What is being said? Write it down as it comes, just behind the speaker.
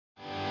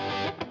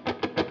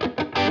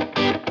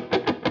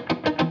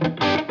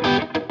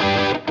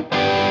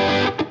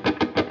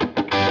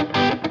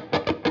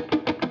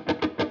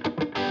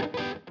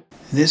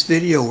In this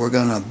video we're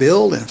going to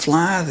build and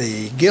fly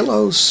the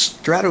Guillows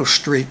Strato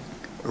Streak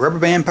rubber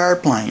band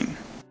powered plane.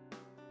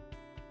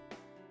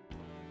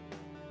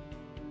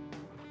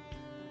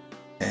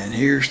 And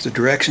here's the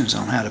directions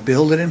on how to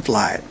build it and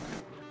fly it.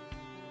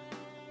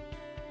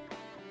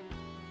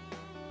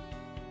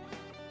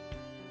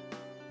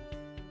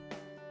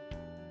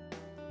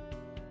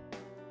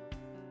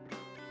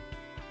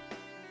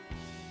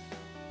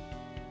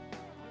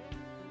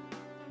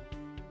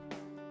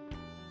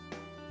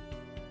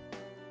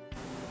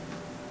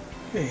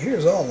 Okay,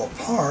 here's all the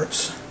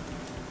parts.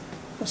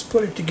 Let's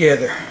put it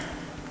together.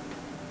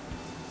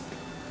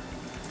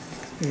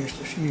 Here's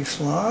the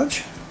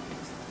fuselage.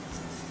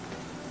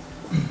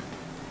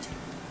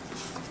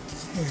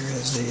 Here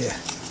is the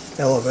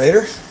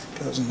elevator.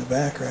 Goes in the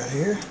back right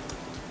here.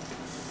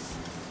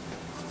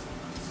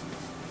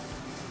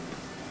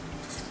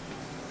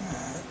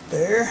 Right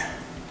there.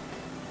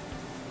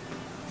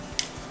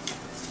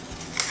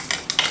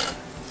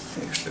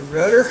 Here's the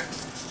rudder.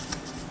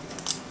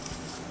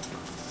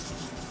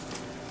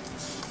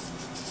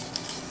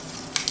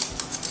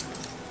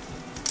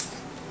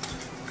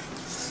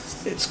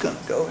 It's going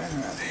to go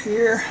in right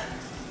here.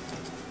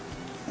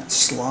 That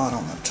slot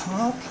on the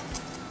top.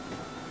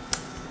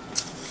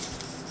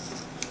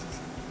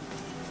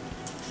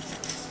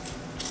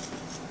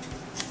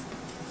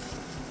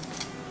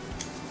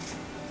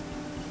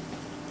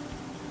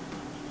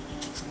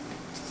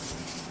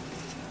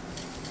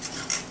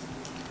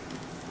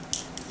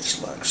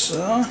 Just like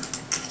so.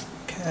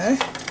 Okay.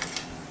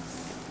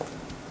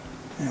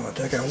 Now we'll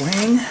take our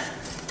wing.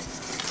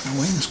 The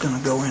wing's going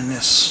to go in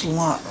this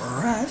slot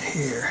right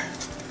here.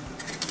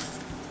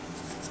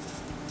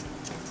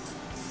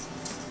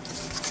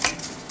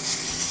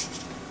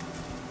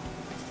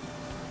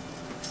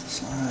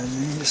 Slide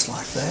in just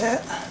like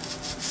that.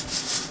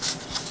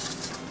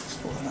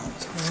 Pull it on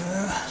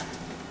through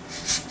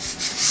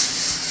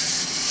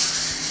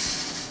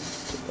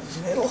to the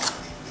middle.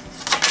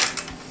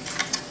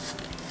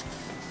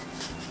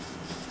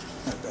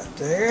 About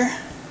there.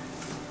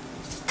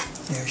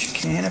 There's your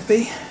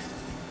canopy.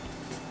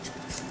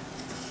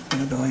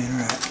 Going to go in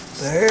right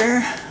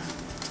there.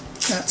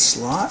 That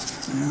slot.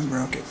 And I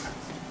broke it.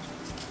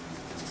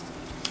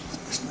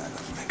 It's not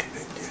going to make a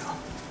big deal.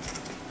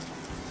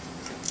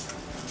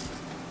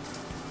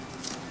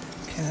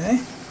 Okay.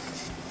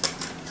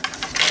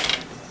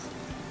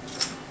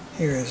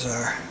 Here is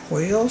our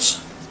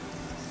wheels.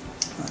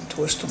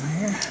 Untwist them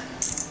here.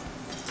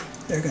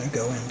 They're going to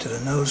go into the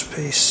nose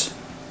piece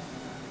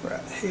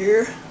right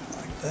here,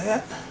 like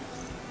that.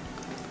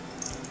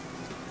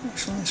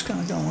 Actually, it's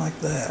going to go like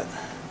that.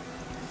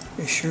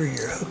 Be sure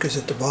your hook is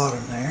at the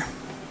bottom there.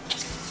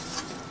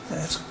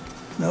 That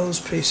nose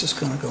piece is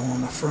going to go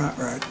on the front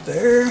right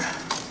there.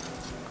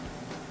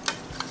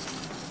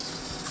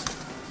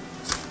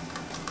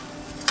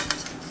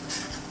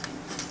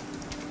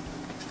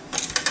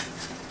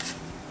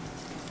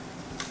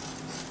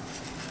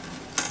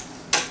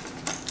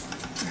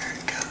 There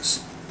it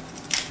goes.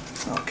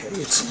 Okay,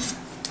 it's in.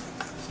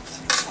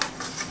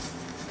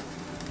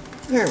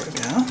 There we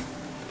go.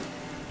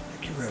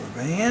 Take your rubber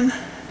band.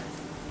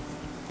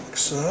 Like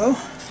so.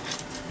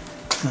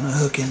 I'm going to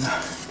hook in the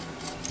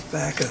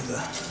back of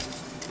the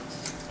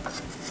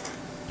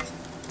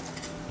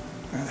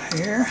right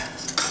here.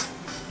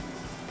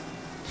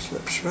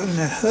 Slips right in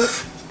that hook.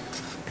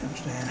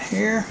 Comes down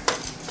here.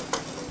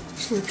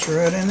 Slips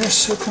right in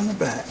this hook on the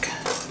back.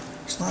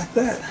 Just like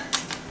that.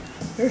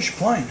 There's your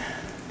plane.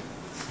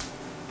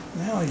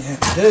 Now all you have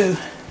to do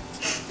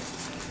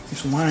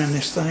is wind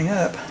this thing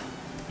up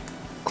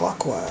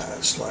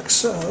clockwise, like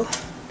so.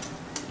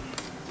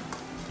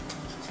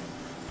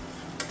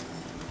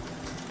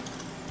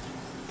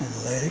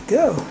 And let it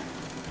go.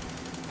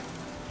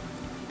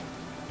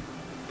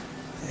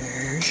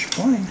 There's your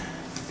plane.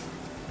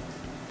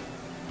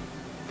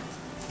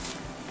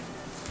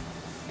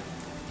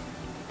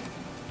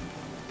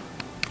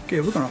 Okay,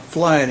 we're going to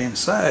fly it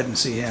inside and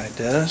see how it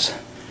does.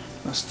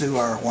 Let's do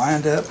our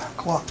wind up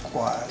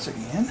clockwise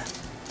again,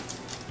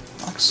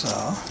 like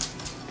so.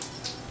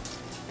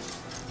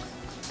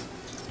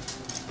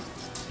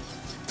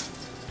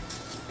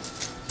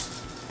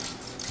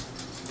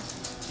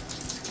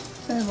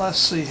 And let's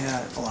see how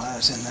it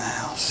flies in the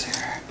house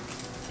here.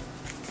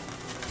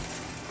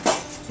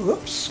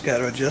 Whoops, got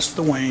to adjust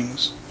the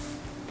wings.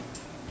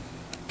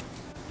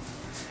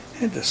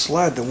 Had to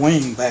slide the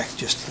wing back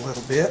just a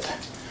little bit.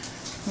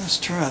 Let's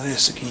try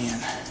this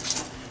again.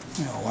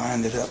 We'll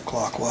wind it up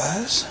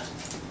clockwise.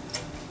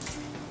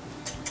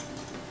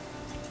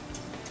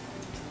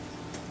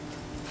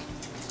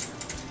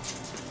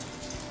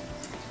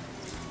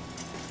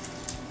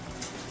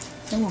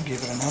 And we'll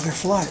give it another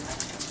flight.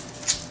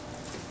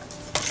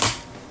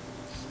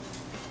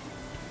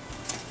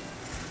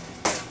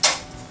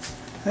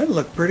 That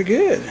looked pretty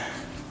good.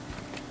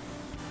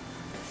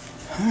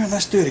 Alright,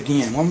 let's do it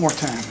again. One more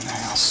time in the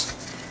house.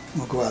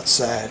 We'll go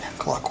outside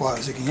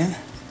clockwise again.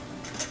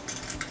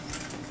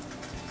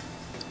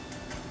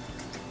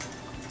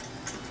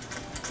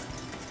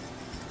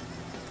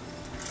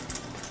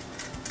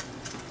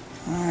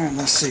 Alright,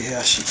 let's see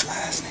how she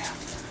flies now.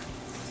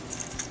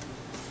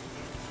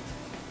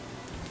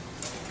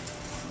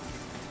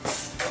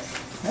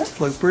 That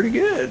flew pretty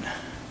good.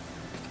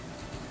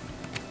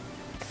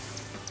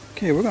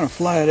 Okay, we're going to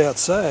fly it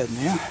outside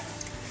now.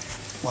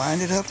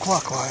 Wind it up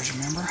clockwise,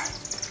 remember?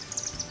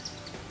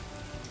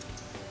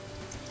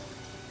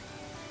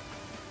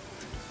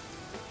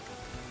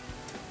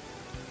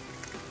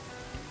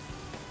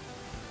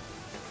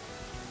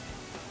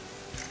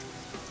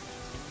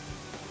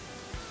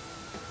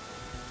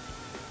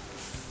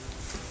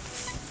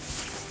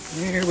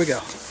 Here we go.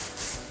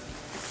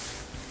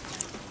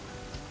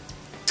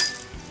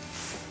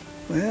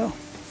 Well,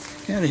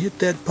 kind of hit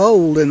that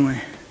pole, didn't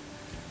we?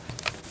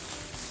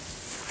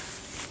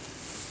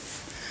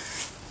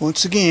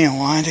 Once again,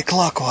 wind it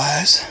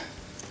clockwise.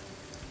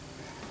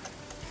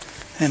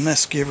 And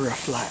let's give her a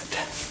flight.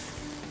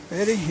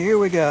 Ready? Here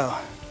we go.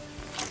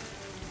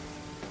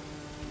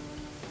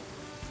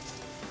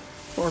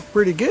 Worked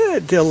pretty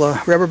good till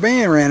the rubber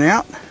band ran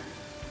out.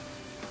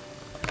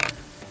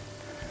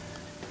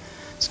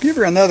 Let's give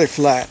her another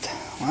flight.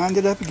 Wind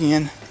it up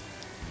again.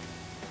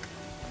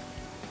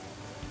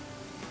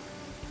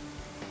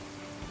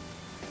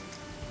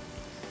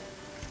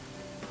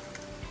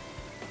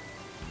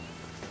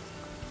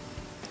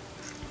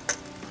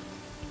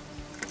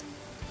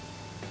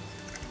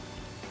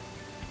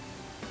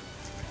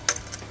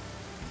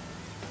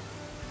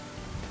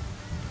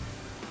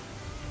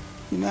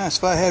 Be nice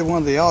if I had one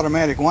of the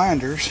automatic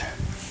winders.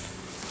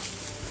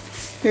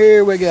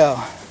 Here we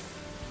go.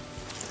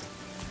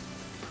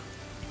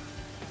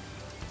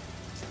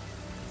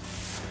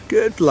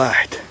 Good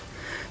flight.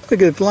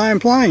 Look at the flying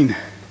plane.